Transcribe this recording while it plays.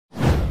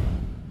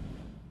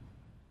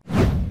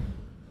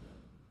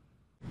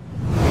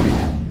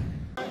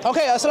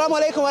Okay, assalamu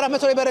alaikum wa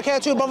rahmatullahi wa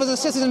barakatuh, brothers and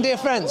sisters and dear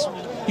friends.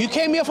 You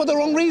came here for the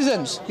wrong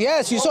reasons.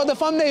 Yes, you saw the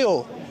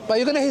thumbnail, but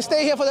you're going to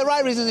stay here for the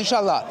right reasons,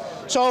 inshallah.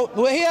 So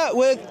we're here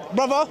with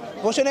brother,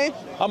 what's your name?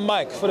 I'm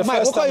Mike, for the Mike,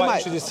 first we'll time call I you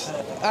Mike. introduced.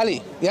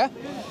 Ali, yeah?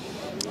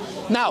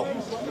 Now,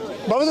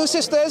 brothers and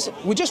sisters,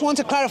 we just want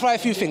to clarify a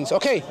few things.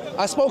 Okay,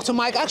 I spoke to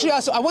Mike. Actually,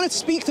 I wanted to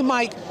speak to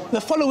Mike the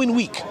following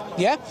week,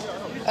 yeah?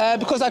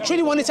 Because I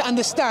truly wanted to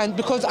understand,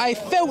 because I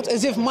felt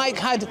as if Mike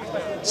had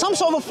some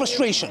sort of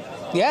frustration,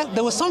 yeah?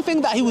 There was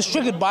something that he was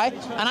triggered by,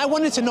 and I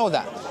wanted to know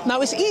that.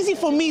 Now, it's easy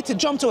for me to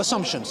jump to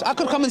assumptions. I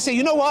could come and say,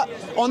 you know what,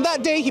 on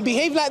that day he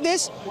behaved like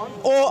this,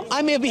 or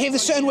I may have behaved a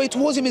certain way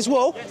towards him as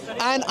well,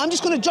 and I'm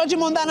just going to judge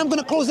him on that and I'm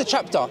going to close the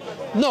chapter.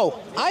 No,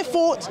 I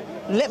thought,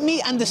 let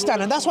me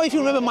understand. And that's why, if you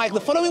remember, Mike,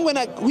 the following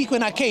week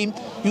when I came,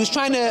 he was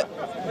trying to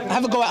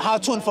have a go at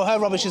Hartoon for her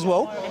rubbish as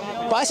well.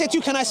 But I said to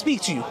you, can I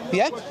speak to you?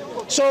 Yeah?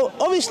 So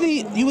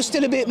obviously you were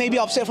still a bit maybe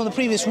upset from the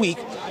previous week,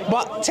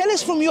 but tell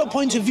us from your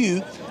point of view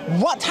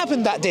what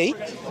happened that day,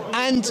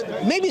 and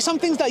maybe some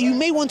things that you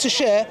may want to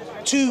share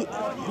to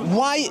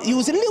why you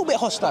was a little bit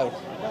hostile.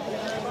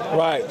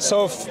 Right,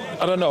 so,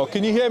 I don't know,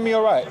 can you hear me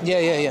all right?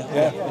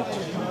 Yeah.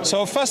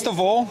 So first of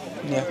all,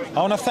 I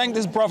want to thank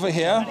this brother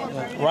here,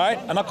 right?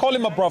 And I call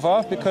him a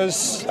brother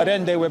because at the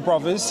end of the day we're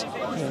brothers,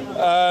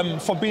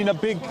 for being a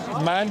big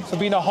man, for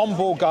being a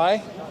humble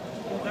guy,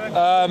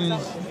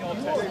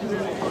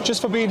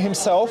 just for being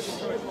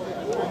himself,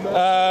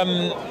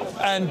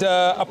 and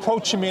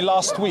approaching me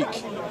last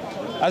week.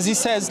 As he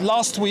says,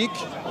 last week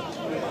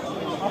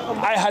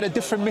I had a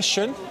different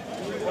mission,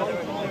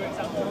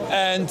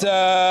 and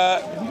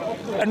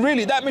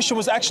really that mission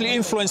was actually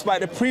influenced by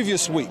the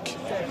previous week,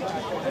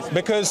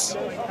 because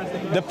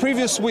the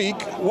previous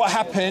week what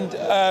happened,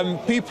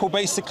 people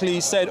basically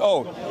said,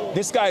 oh,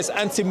 this guy is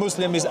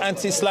anti-Muslim, is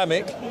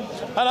anti-Islamic,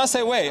 and I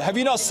say, wait, have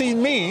you not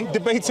seen me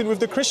debating with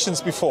the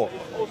Christians before?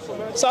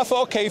 So I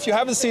thought, okay, if you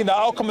haven't seen that,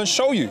 I'll come and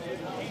show you.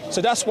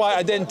 So that's why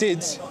I then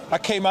I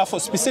came out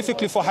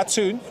specifically for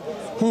Hartoon,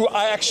 who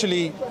I'm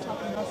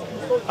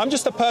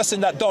just a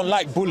person that don't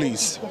like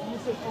bullies.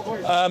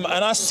 And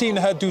I've seen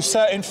her do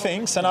certain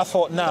things, and I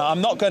thought, nah,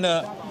 I'm not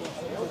gonna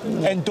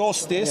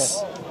endorse this.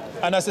 Yeah.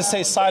 And as they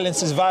say,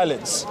 silence is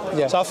violence.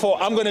 Yeah. So I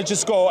thought, I'm gonna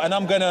just go and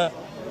I'm gonna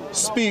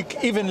speak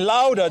even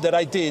louder than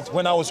I did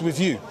when I was with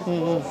you.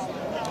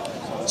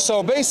 Mm-hmm.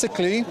 So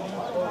basically,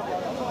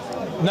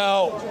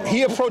 now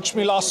he approached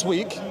me last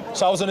week,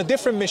 so I was on a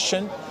different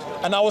mission,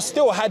 and I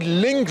still had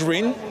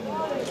lingering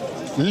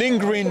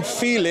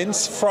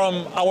feelings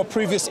from our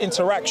previous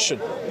interaction.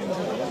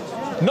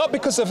 Not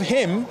because of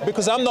him,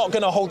 because I'm not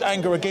going to hold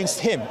anger against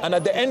him. And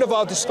at the end of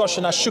our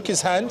discussion, I shook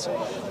his hand,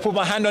 put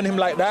my hand on him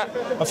like that,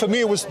 and for me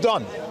it was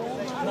done.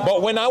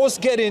 But when I was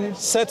getting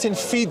certain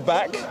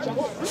feedback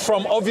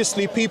from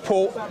obviously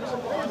people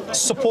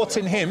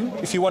supporting him,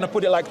 if you want to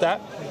put it like that,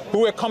 who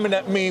were coming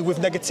at me with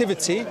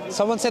negativity.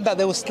 Someone said that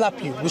they will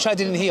slap you, which I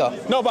didn't hear.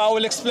 No, but I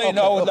will explain.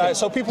 Okay.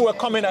 So people were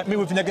coming at me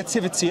with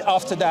negativity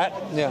after that.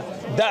 Yeah.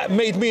 That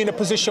made me in a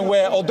position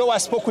where, although I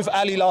spoke with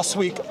Ali last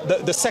week,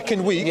 the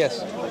second week,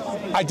 yes,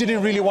 I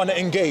didn't really want to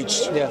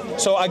engage. Yeah.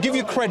 So I give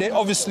you credit,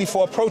 obviously,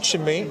 for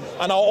approaching me,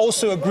 and I'll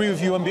also agree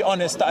with you and be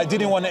honest that I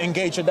didn't want to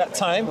engage at that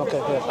time. Okay,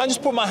 yeah. I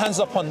just put my hands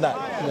up on that.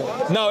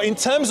 Yeah. Now, in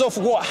terms of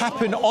what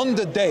happened on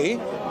the day,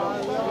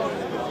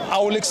 I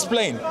will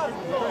explain.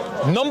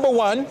 Number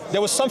one, there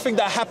was something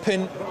that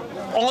happened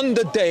on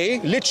the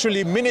day,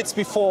 literally minutes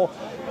before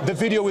the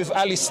video with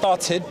Ali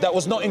started, that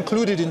was not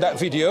included in that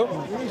video.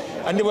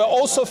 And there were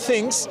also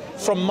things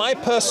from my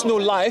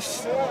personal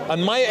life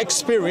and my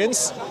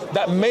experience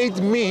that made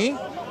me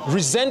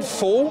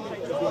resentful,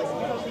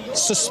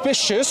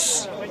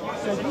 suspicious,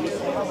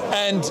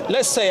 and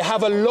let's say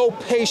have a low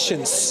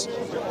patience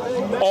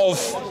of,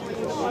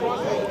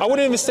 I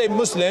wouldn't even say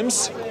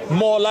Muslims,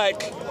 more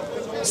like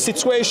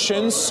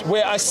situations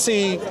where I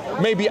see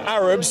maybe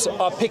Arabs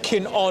are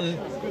picking on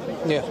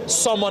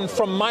someone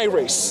from my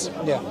race.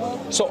 Yeah.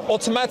 So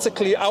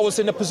automatically I was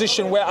in a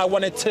position where I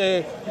wanted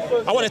to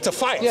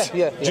fight. Do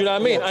you know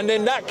what I mean? Yeah. And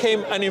then that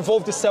came and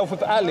involved itself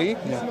with Ali,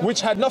 which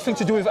had nothing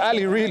to do with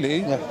Ali really.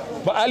 Yeah.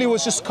 But Ali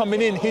was just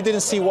coming in, he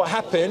didn't see what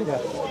happened,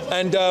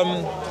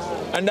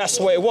 and that's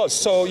what it was.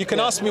 So you can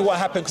ask me what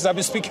happened, because I've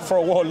been speaking for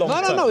a long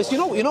time. No, it's, you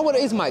know what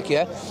it is, Mike,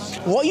 yeah?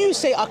 What you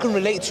say I can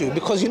relate to,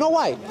 because you know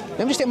why? Let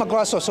me just take my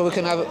glass off so we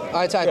can have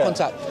eye-to-eye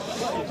contact.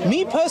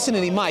 Me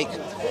personally, Mike,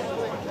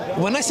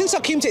 since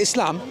I came to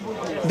Islam,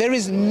 there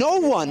is no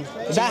one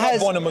that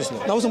has... born a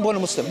Muslim? I wasn't born a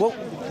Muslim. Well,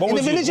 in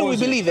the religion we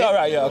believe it. Oh,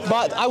 right, yeah, okay.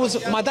 But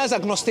my dad's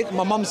agnostic,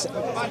 my mum's,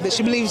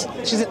 she believes,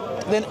 she's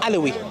an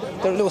Alawi,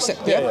 they're a little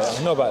sect, yeah,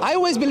 I know about it. I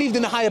always believed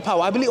in a higher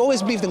power,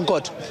 always believed in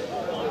God.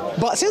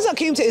 But since I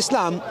came to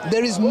Islam,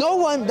 there is no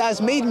one that has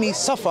made me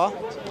suffer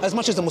as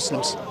much as the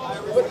Muslims.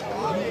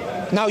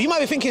 Now, you might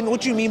be thinking,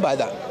 what do you mean by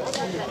that?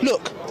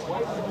 Look,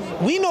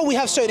 we know we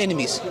have certain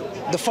enemies.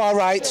 The far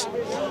right,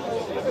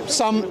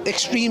 some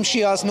extreme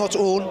Shias, not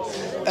all,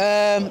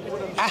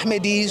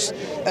 Ahmadis,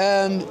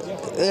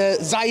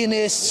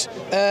 Zionists,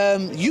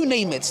 you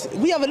name it.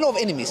 We have a lot of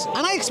enemies,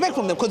 and I expect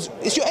from them, because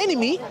it's your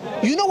enemy.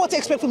 You know what to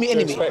expect from your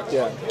enemy.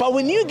 But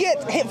when you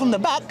get hit from the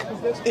back,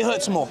 it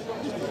hurts more,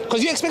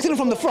 because you expected it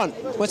from the front.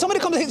 When somebody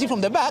comes and hits you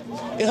from the back,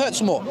 it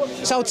hurts more.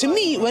 So to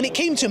me, when it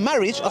came to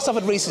marriage, I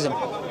suffered racism.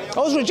 I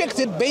was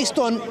rejected based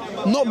on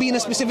not being a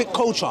specific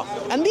culture.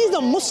 And these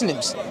are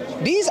Muslims.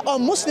 These are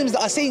Muslims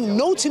that are saying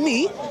no to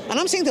me, and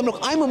I'm saying to them, look,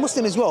 I'm a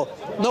Muslim as well.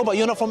 No, but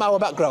you're not from our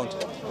background.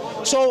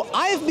 So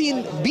I've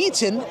been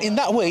beaten in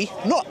that way,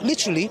 not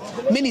literally,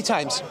 many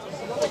times.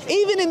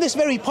 Even in this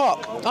very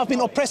park, I've been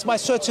oppressed by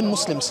certain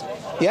Muslims,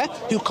 yeah,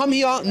 who come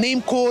here,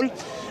 name call,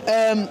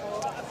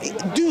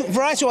 do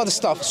variety of other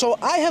stuff. So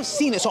I have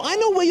seen it. So I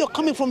know where you're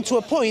coming from, to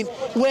a point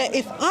where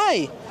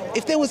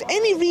if there was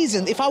any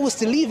reason, if I was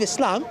to leave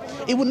Islam,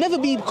 it would never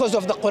be because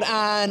of the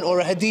Quran or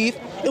a hadith,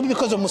 it would be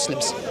because of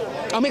Muslims.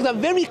 I'll make that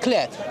very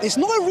clear. It's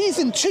not a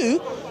reason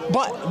to,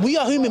 but we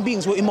are human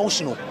beings, we're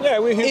emotional. Yeah,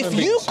 we're human beings. If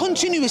you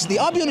continuously,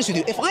 I'll be honest with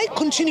you, if I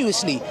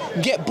continuously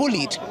get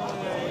bullied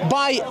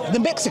by the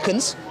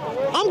Mexicans,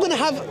 I'm going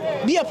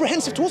to be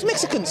apprehensive towards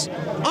Mexicans.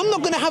 I'm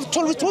not going to have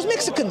tolerance towards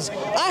Mexicans.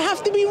 I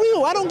have to be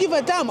real. I don't give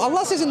a damn.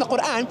 Allah says in the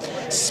Quran,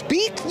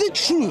 speak the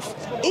truth,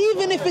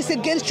 even if it's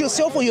against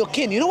yourself or your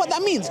kin. You know what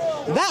that means?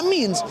 That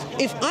means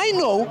if I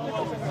know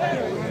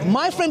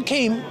my friend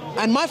came,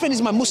 and my friend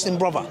is my Muslim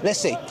brother, let's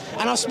say,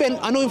 and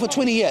I know him for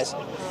 20 years.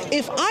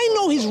 If I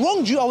know he's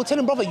wronged you, I will tell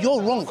him, brother,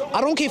 you're wrong.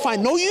 I don't care if I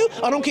know you.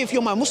 I don't care if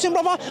you're my Muslim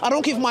brother. I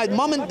don't care if my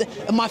mom and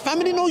my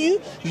family know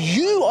you.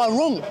 You are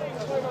wrong.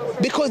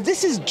 Because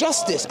this is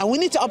justice, and we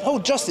need to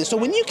uphold justice. So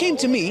when you came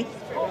to me,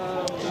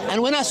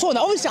 and when I saw that,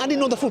 obviously I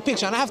didn't know the full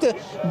picture, and I have to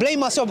blame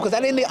myself, because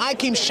at the end of the day, I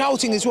came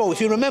shouting as well, if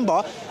you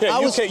remember. Yeah,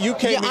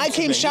 I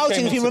came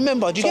shouting, if you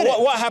remember. Do you get it?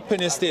 What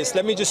happened is this,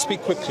 let me just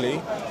speak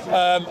quickly.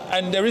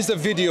 And there is a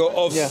video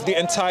of the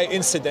entire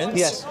incident.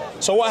 Yes.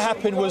 So what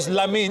happened was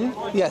Lamin,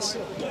 yes,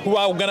 who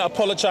I'm going to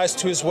apologize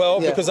to as well,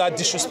 because I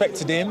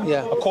disrespected him.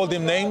 Yeah. I called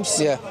him names.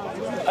 Yeah.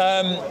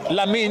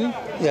 Lamin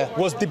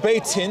was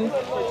debating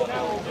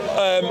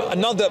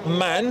another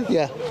man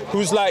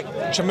who's like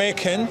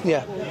Jamaican.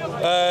 Yeah.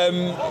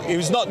 He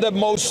was not the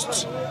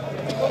most,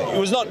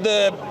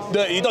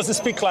 he doesn't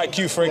speak like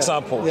you, for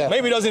example. Yeah.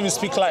 Maybe he doesn't even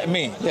speak like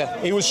me. Yeah.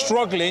 He was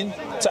struggling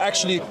to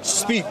actually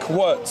speak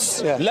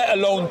words, let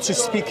alone to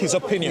speak his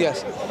opinion.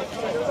 Yes.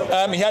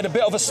 He had a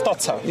bit of a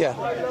stutter. Yeah.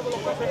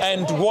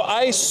 And what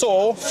I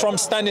saw from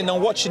standing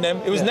and watching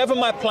them, it was never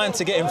my plan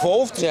to get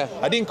involved. Yeah.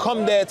 I didn't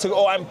come there to,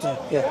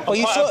 But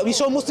you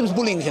saw Muslims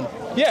bullying him.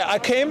 Yeah, I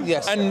came,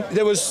 and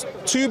there was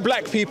two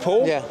black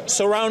people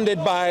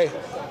surrounded by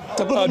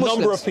a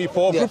number of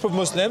people, a group of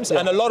Muslims,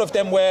 and a lot of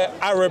them were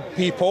Arab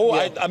people.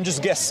 I'm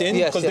just guessing,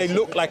 because they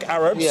look like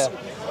Arabs.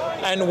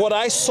 And what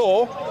I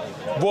saw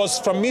was,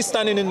 from me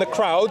standing in the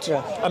crowd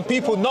and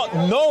people not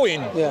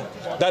knowing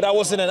that I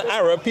wasn't an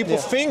Arab, people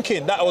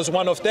thinking that I was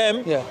one of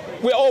them.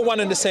 We're all one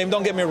and the same,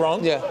 don't get me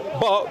wrong.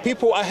 But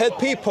I heard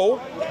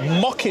people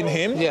mocking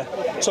him.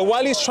 So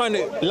while he's trying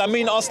to,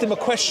 Lamin asked him a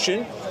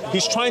question,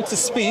 he's trying to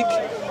speak,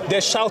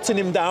 they're shouting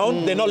him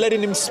down, they're not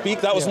letting him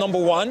speak. That was number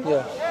one.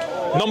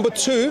 Number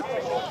two,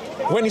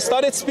 when he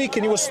started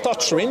speaking, he was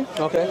stuttering,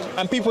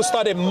 and people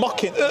started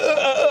mocking.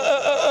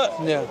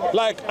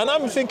 Like, and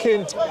I'm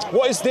thinking,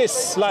 what is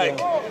this? Like,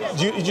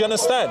 do you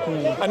understand?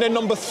 And then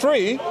number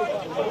three,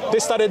 they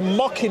started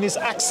mocking his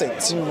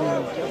accent.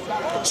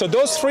 So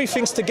those three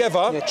things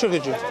together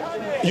triggered you.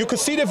 You could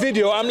see the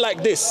video. I'm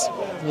like this.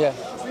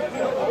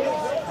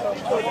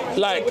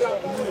 Like,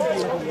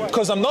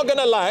 because I'm not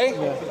gonna lie.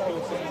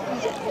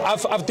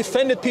 I've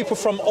defended people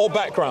from all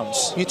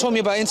backgrounds. You told me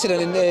about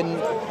incident in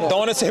Don't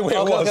want to say where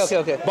it was.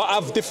 Okay.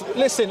 But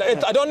listen,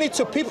 I don't need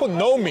to, people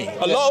know me.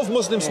 A lot of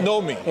Muslims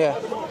know me.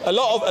 A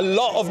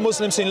lot of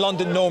Muslims in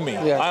London know me.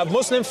 I have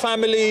Muslim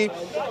family,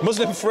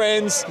 Muslim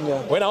friends.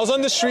 When I was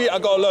on the street, I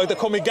got a lot, they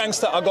call me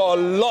Gangster, I got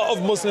a lot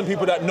of Muslim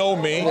people that know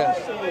me.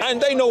 And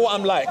they know what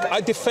I'm like.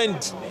 I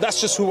defend, that's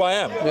just who I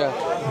am.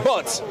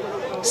 But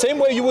same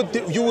way you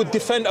would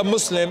defend a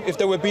Muslim if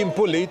they were being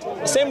bullied,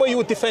 same way you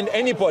would defend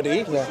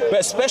anybody, but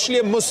especially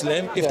a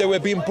Muslim if they were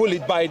being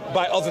bullied by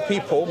other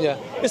people,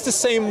 it's the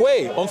same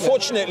way.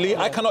 Unfortunately,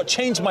 I cannot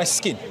change my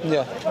skin.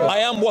 I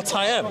am what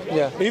I am.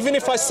 Even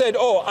if I said,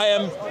 oh, I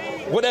am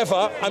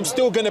whatever, I'm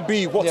still going to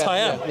be what I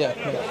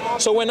am.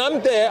 So when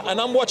I'm there and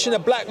I'm watching a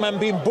black man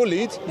being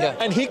bullied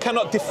and he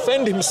cannot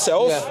defend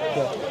himself,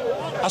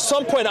 at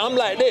some point I'm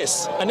like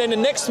this, and then the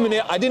next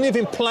minute I didn't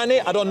even plan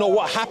it, I don't know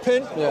what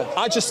happened,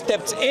 I just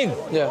stepped in.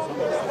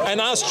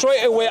 And I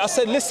straight away, I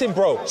said, listen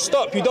bro,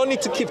 stop, you don't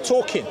need to keep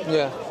talking.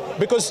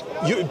 Because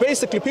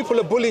basically people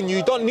are bullying you,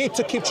 you don't need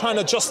to keep trying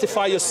to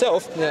justify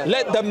yourself.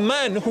 Let the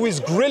man who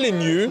is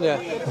grilling you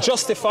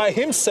justify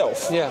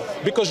himself.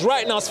 Because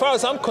right now, as far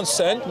as I'm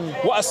concerned,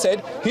 what I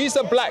said, he's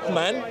a black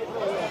man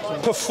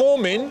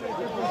performing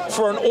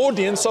for an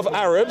audience of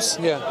Arabs,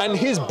 and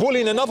he's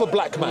bullying another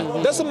black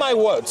man. Those are my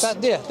words.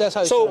 That's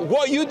how. So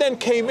what you then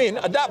came in,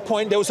 at that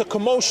point there was a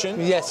commotion,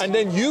 and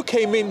then you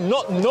came in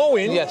not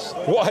knowing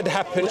what had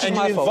happened, and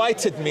you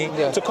invited me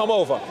to come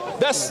over.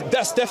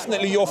 That's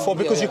definitely your fault,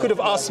 because you could have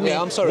asked me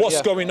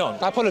what's going on.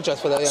 I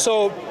apologize for that.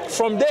 So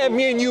from there,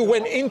 me and you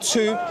went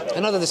into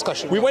another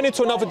discussion. We went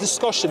into another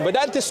discussion, but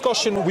that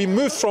discussion, we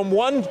moved from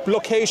one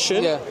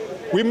location,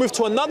 we moved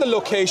to another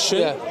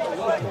location.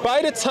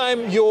 By the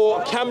time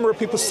your camera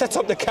people set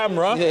up the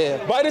camera,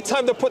 by the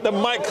time they put the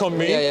mic on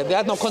me, they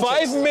had no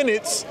context. 5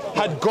 minutes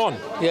had gone.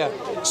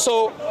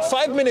 So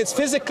 5 minutes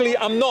physically,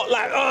 I'm not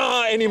like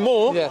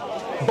anymore.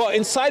 But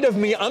inside of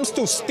me, I'm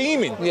still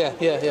steaming.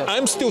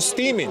 I'm still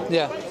steaming.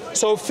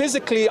 So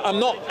physically,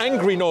 I'm not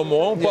angry no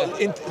more,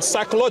 but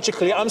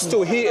psychologically, I'm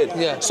still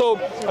heated. So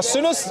as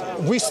soon as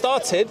we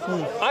started,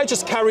 I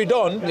just carried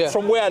on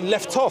from where I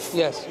left off.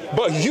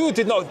 But you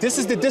did not. This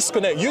is the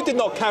disconnect. You did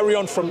not carry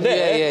on from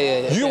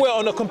there. You were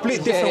on a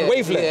complete different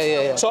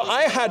wavelength. So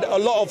I had a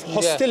lot of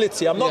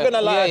hostility. I'm not going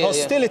to lie,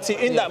 hostility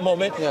in that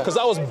moment, because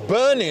I was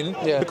burning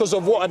because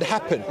of what had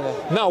happened.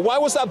 Now, why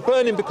was that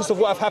burning because of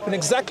what had happened?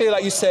 Exactly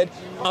like you said,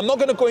 I'm not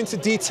going to go into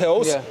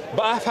details,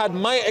 but I've had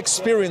my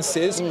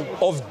experiences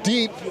of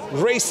deep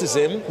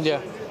racism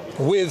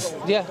with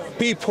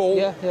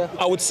people,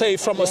 I would say,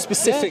 from a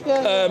specific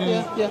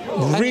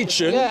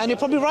region. And you're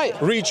probably right.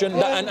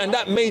 And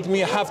that made me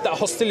have that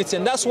hostility,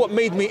 and that's what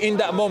made me in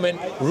that moment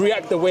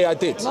react the way I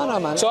did. No,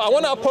 man. So I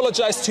want to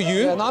apologize to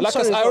you. Like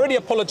I already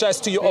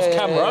apologized to you off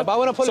camera. But I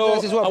want to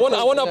apologize as well.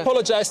 I want to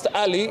apologize to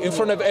Ali in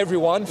front of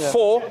everyone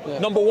for,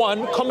 number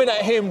one, coming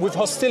at him with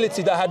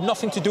hostility that had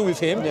nothing to do with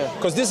him,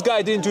 because this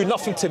guy didn't do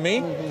nothing to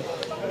me.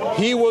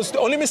 He was, the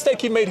only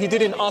mistake he made, he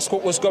didn't ask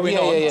what was going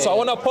on. So I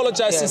want to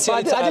apologize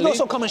sincerely to Ali. I did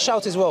also come and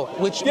shout as well,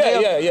 which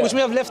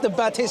may have left a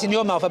bad taste in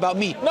your mouth about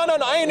me. No,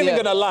 I ain't even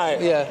going to lie.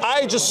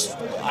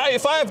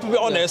 If I have to be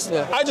honest,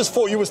 I just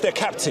thought you was their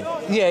captain.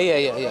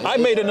 I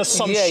made an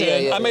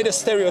assumption. I made a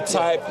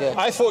stereotype.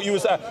 I thought you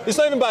was that. It's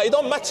not even about, it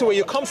don't matter where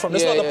you come from.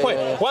 That's not the point.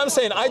 What I'm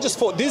saying, I just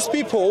thought these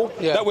people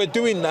that we're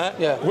doing that,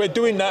 we're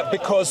doing that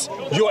because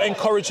you're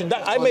encouraging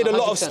that. I made a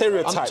lot of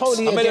stereotypes.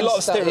 I made a lot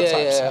of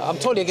stereotypes. I'm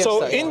totally against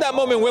that. So in that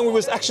moment when we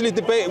was actually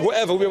debating,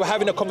 whatever, we were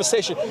having a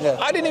conversation,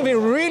 I didn't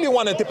even really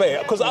want to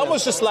debate, because I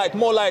was just like,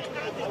 more like,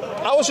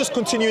 I was just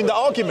continuing the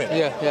argument.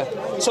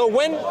 So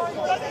when,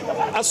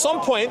 at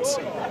some point,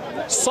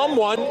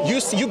 someone,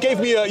 you gave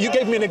me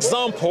an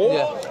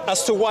example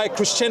as to why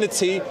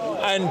Christianity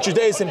and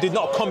Judaism did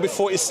not come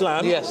before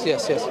Islam.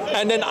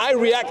 And then I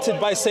reacted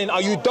by saying,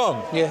 "Are you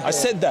dumb?" I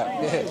said that.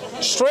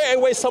 Straight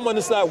away, someone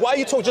is like, "Why are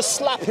you talking? Just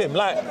slap him!"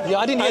 Like,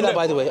 I didn't hear that,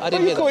 by the way. I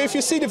didn't hear that. If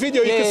you see the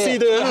video, you can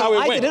see how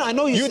it went. I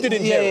know you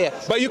didn't hear it,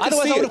 but you can see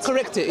it. I want to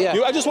correct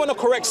it. I just want to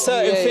correct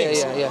certain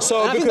things.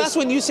 So I think that's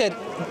when you said,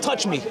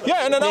 "Touch me."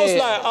 And then I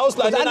was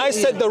like, then I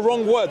said the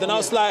wrong word, and I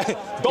was like,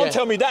 "Don't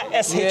tell me that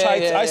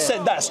S-H-I-T." I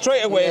said that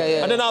straight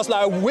away, and then I was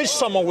like, "I wish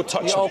someone would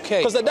touch me."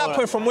 Because at that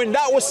point, from when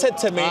that was said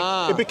to me,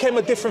 it became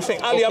a different thing.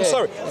 Ali, I'm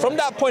sorry. From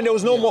that point, there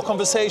was no more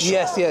conversation.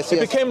 It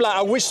became like,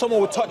 I wish someone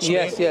would touch me,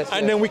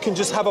 and then we can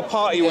just have a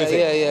party with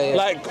it.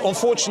 Like,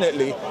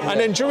 unfortunately. And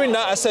then during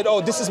that, I said,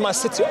 "Oh, this is my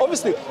city."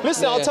 Obviously,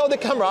 listen, I'll tell the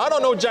camera, I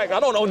don't know Jack, I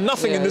don't know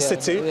nothing in this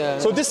city.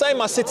 So this ain't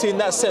my city in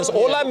that sense.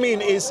 All I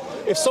mean is,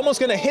 if someone's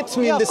going to hit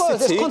me in this city,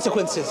 there's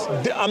consequences.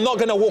 I'm not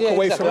going to walk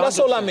away from it. That's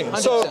all I mean.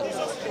 100%. So,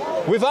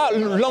 without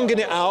longing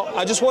it out,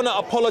 I just want to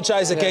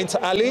apologize again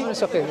to Ali. No,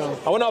 it's okay, no.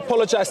 I want to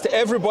apologize to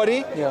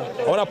everybody.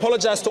 I want to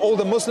apologize to all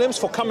the Muslims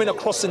for coming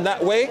across in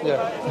that way,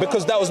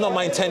 because that was not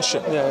my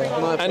intention.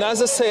 And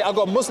as I say, I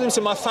got Muslims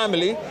in my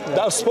family that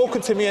have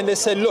spoken to me, and they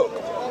said, "Look,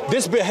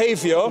 this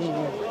behavior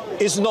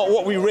is not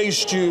what we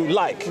raised you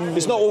like.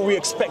 It's not what we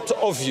expect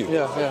of you."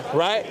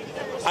 Right?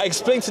 I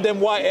explained to them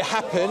why it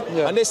happened,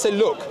 and they said,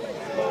 "Look,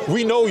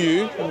 we know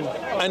you,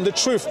 and the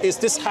truth is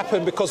this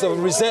happened because of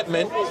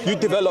resentment you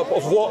develop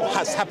of what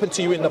has happened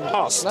to you in the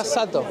past." That's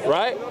sad though.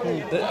 Right?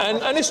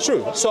 And it's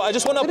true. So I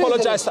just want to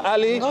apologize to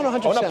Ali. No,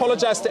 100%. I want to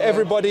apologize to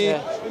everybody.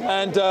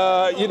 And,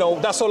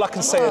 that's all I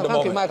can say at the moment.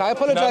 Thank you, Mike. I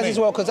apologize as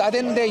well, because at the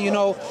end of the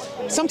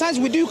day, sometimes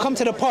we do come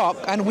to the park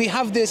and we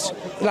have this,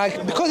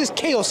 like, because it's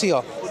chaos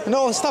here,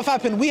 stuff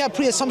happened, we have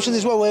pre-assumptions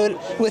as well, where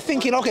we're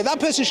thinking, okay, that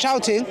person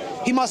shouting,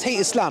 he must hate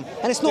Islam.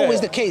 And it's not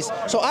always the case.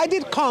 So I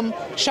did come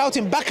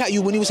shouting back at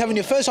you when you was having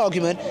your first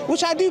argument,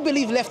 which I do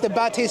believe left a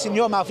bad taste in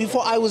your mouth. You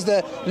thought I was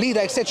the leader,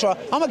 etc.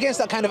 I'm against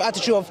that kind of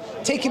attitude of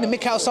taking the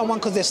mick out of someone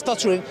because they're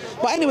stuttering.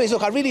 But anyways,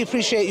 look, I really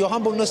appreciate your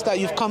humbleness that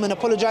you've come and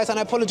apologized, and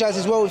I apologize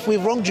as well if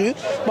we've wronged you.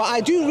 But I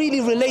do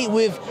really relate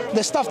with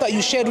the stuff that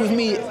you shared with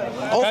me off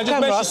camera. Can I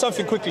just mention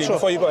something quickly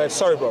before you go ahead?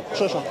 Sorry, bro.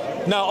 Sure.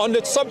 Now, on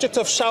the subject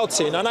of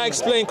shouting, and I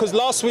explained, because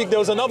last week there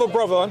was another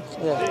brother,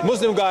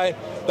 Muslim guy,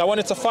 that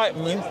wanted to fight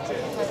me,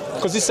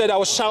 because he said I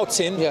was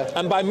shouting,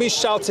 and by me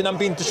shouting, I'm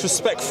being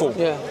disrespectful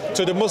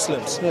to the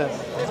Muslims.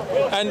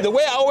 And the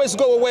way I always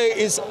go away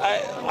is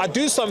I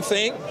do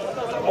something,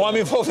 or I'm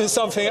involved in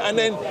something, and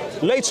then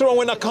later on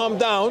when I calm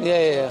down,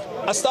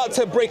 I start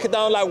to break it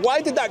down like,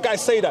 why did that guy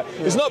say that?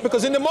 It's not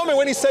because in the moment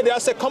when he said it, I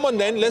said, come on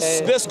then,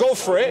 let's go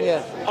for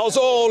it. I was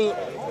all,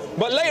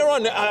 but later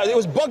on, it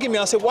was bugging me.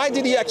 I said, why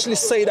did he actually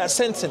say that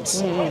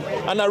sentence?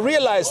 And I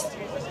realized,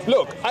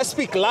 look, I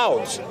speak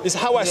loud. It's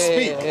how I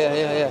speak.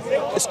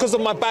 It's because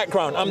of my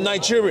background. I'm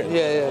Nigerian,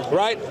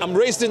 right? I'm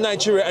raised in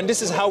Nigeria, and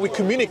this is how we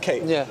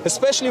communicate,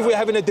 especially if we're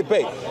having a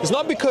debate. It's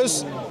not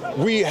because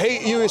we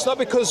hate you. It's not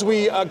because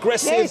we are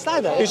aggressive.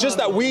 It's just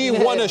that we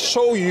want to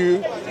show you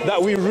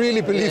that we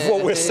really believe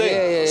what we're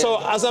saying.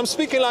 So as I'm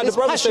speaking, like the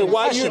brother said,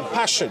 why are you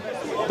passion?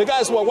 The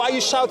guys, well, why are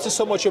you shouting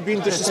so much? You're being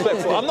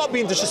disrespectful. I'm not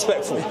being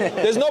disrespectful.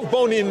 There's no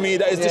bone in me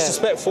that is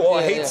disrespectful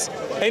or hates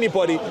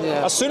anybody.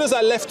 As soon as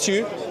I left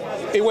you,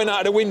 it went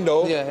out the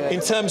window in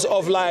terms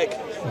of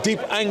like deep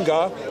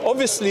anger.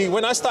 Obviously,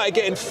 when I started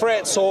getting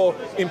threats or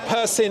in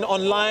person,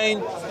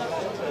 online,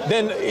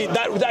 then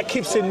that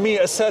keeps in me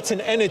a certain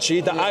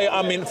energy that I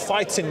am in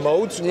fighting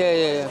mode.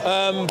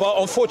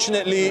 But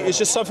unfortunately, it's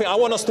just something I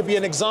want us to be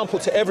an example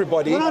to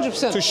everybody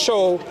 100%. to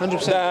show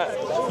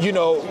that, you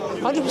know,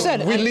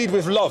 100%. we lead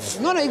with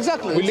love. No,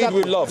 exactly. We lead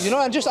with love. You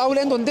know, and I will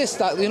end on this,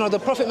 that, you know, the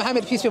Prophet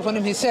Muhammad, peace be upon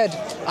him, he said,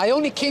 I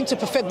only came to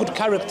perfect good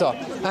character.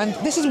 And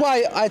this is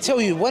why I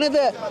tell you, one of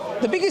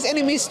the biggest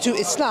enemies to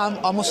Islam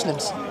are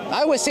Muslims.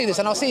 I always say this,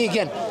 and I'll say it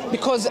again,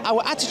 because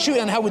our attitude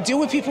and how we deal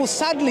with people,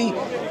 sadly,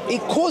 it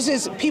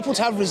causes people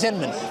to have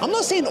resentment. I'm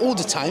not saying all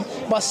the time,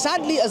 but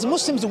sadly, as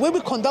Muslims, the way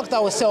we conduct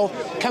ourselves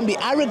can be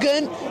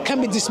arrogant,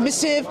 can be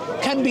dismissive,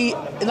 can be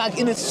like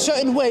in a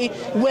certain way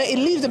where it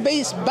leaves a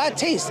bad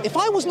taste. If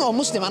I was not a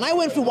Muslim and I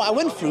went through what I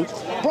went through,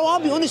 bro,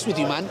 I'll be honest with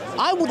you, man,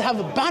 I would have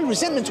a bad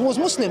resentment towards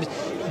Muslims.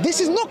 This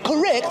is not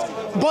correct,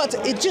 but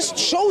it just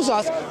shows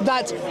us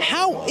that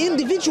how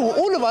individual,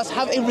 all of us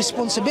have a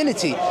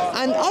responsibility.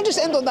 And I'll just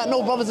end on that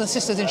note, brothers and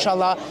sisters,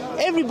 inshallah.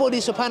 Everybody,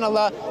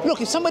 subhanallah,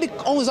 look, if somebody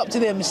owns up to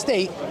their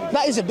mistake,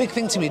 that is a big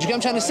thing to me. Do you get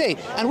what I'm trying to say?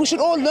 And we should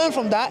all learn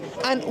from that.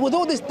 And with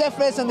all this death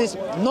threats and this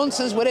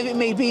nonsense, whatever it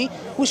may be,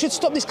 we should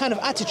stop this kind of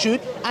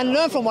attitude and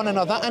learn from one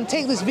another and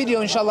take this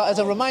video, inshallah, as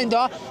a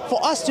reminder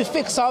for us to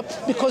fix up,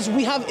 because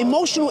we have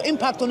emotional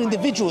impact on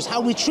individuals,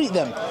 how we treat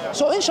them.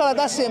 So inshallah,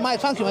 that's it, Mike.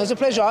 Thank you, man. It's a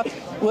pleasure.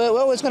 We're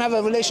always going to have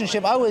a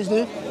relationship. I always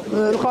do.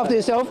 Look after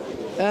yourself.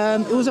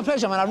 It was a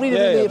pleasure, man. I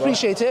really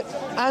appreciate it.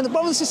 And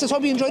brothers and sisters,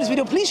 hope you enjoyed this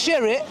video. Please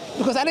share it,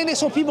 because I think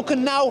so people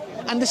can now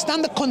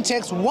understand the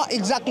context, what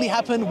exactly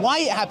happened, why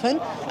it happened,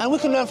 and we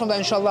can learn from that,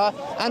 inshallah.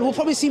 And we'll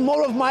probably see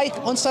more of Mike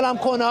on Salam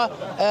Corner.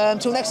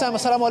 Till next time,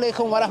 assalamu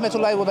alaikum wa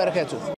rahmatullahi wa barakatuh.